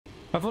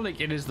I feel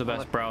like it is the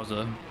best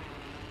browser,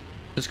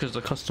 just because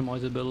of the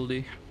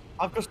customizability.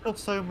 I've just got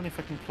so many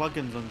fucking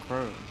plugins on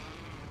Chrome,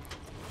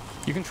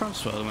 You can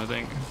transfer them, I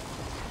think.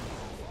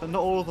 but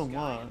not all of them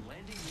work.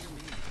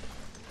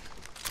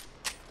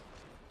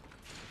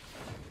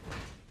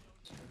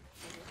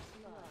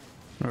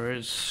 There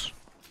is.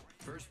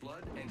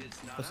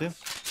 I see.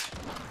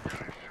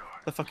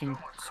 The fucking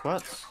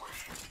sweats.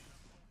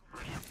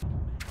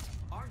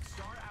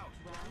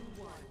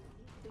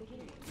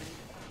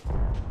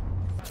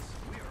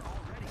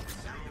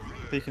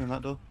 Peeking in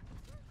that door.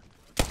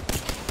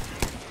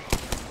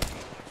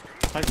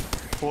 Like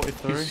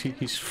 43.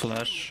 He's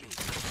flash.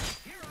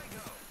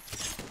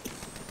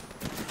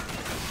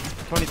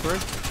 23.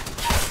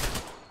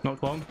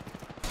 Knocked one.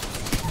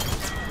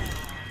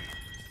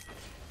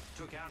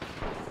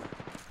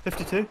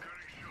 52.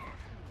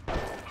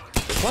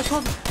 Why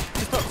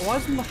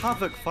doesn't the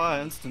Havoc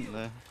fire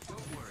instantly?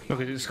 Look,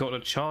 it's got a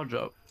charge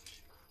up.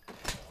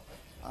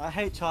 I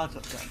hate charge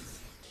up guns.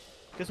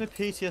 Gives me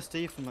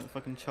PTSD from like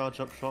fucking charge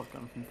up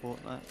shotgun from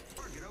Fortnite.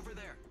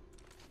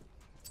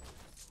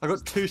 I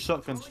got 2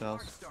 shotgun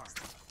shells.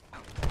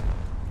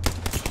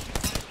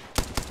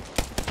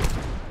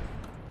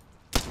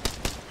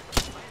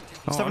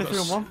 Oh, 73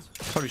 on 1.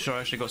 Probably sure I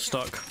actually got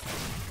stuck.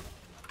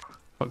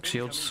 Bug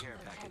shields.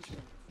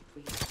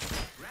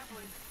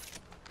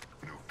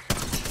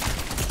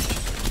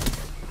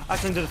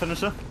 Acting did a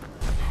finisher.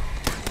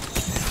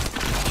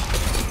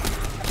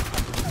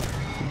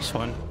 It's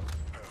fine.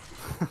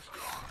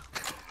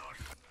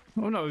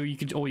 Oh no, you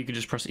could, or you could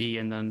just press E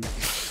and then.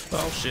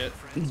 Oh shit.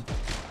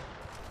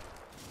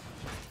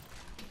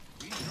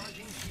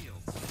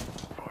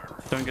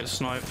 Don't get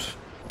sniped.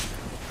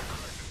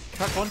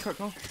 Crack one, crack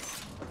one.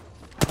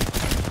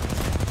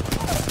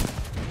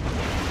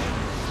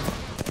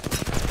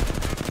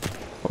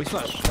 Oh, he's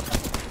flashed.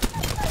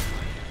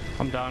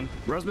 I'm down.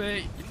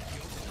 Raspberry!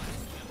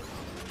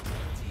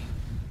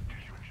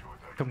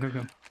 Come. Where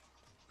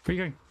are you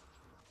going?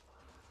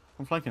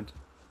 I'm flanking.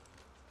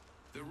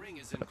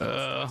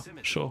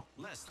 Sure.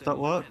 Does that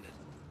work?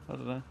 I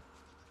don't know.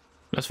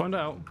 Let's find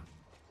out.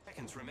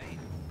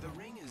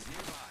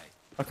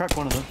 I cracked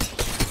one of them.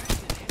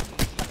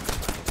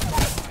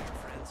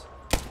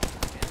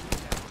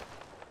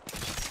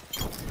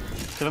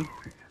 Kill him.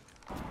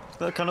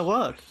 That kind of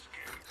worked.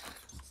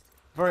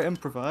 Very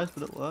improvised,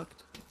 but it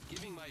worked.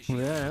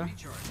 Yeah.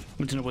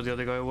 We didn't know where the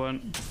other guy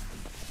went.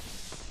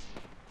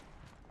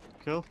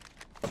 Cool.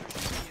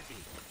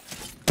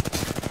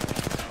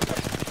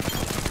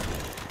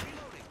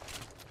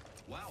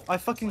 I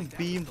fucking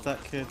beamed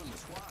that kid.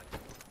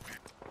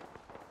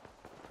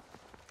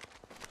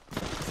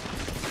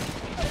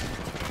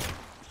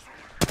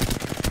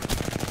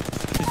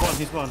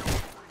 He's one.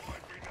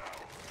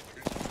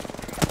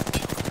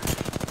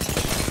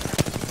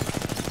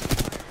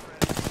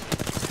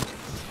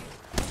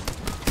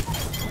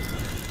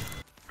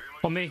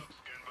 On me.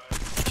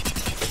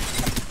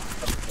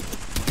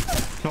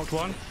 Knocked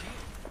one.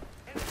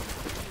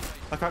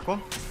 I cracked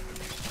one.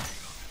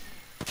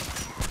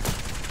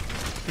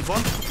 He's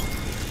one.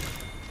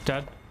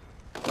 Dead.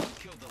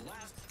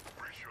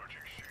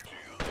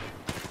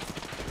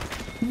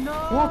 No.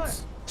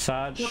 What?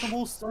 Sad.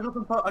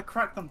 I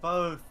cracked them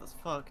both. That's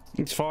fucked.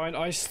 It's fine.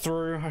 Ice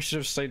through. I should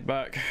have stayed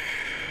back.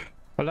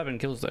 11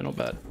 kills though, not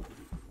bad.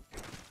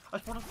 I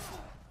just wanna.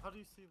 How do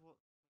you see what?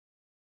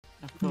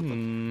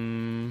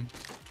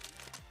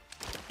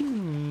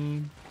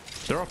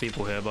 There are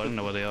people here, but I don't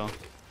know where they are.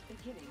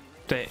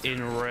 They're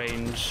in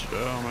range.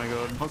 Oh my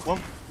god. Knocked one.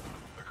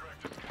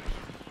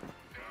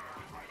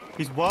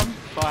 He's one,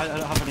 but I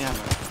don't have any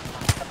ammo.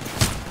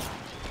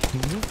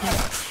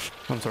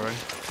 I'm sorry.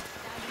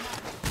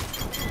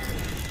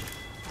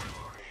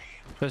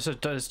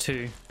 There's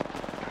 2.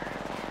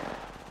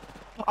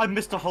 I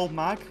missed a whole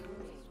mag.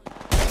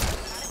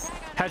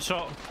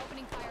 Headshot.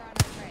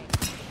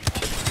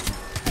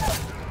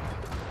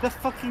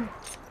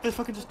 They're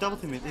fucking just double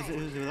teaming me. Is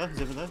it there? Is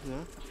it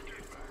there?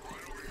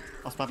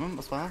 I'll spam him.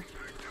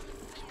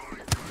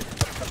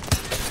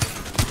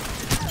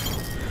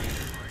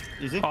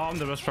 Easy. Oh, I'm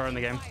the best player in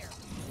the game.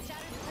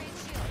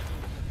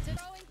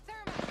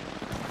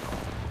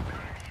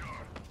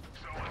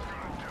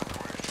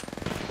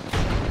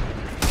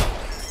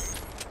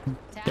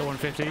 Get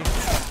 150.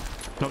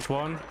 Knocked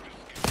one.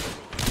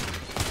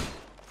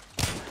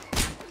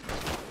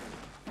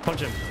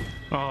 Punch him.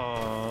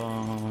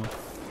 Oh.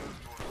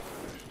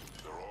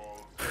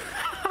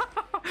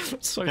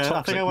 So yeah, toxic.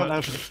 I think I went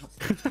over.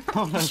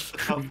 Oh no,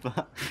 stop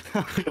that.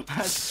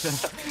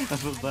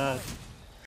 That was bad.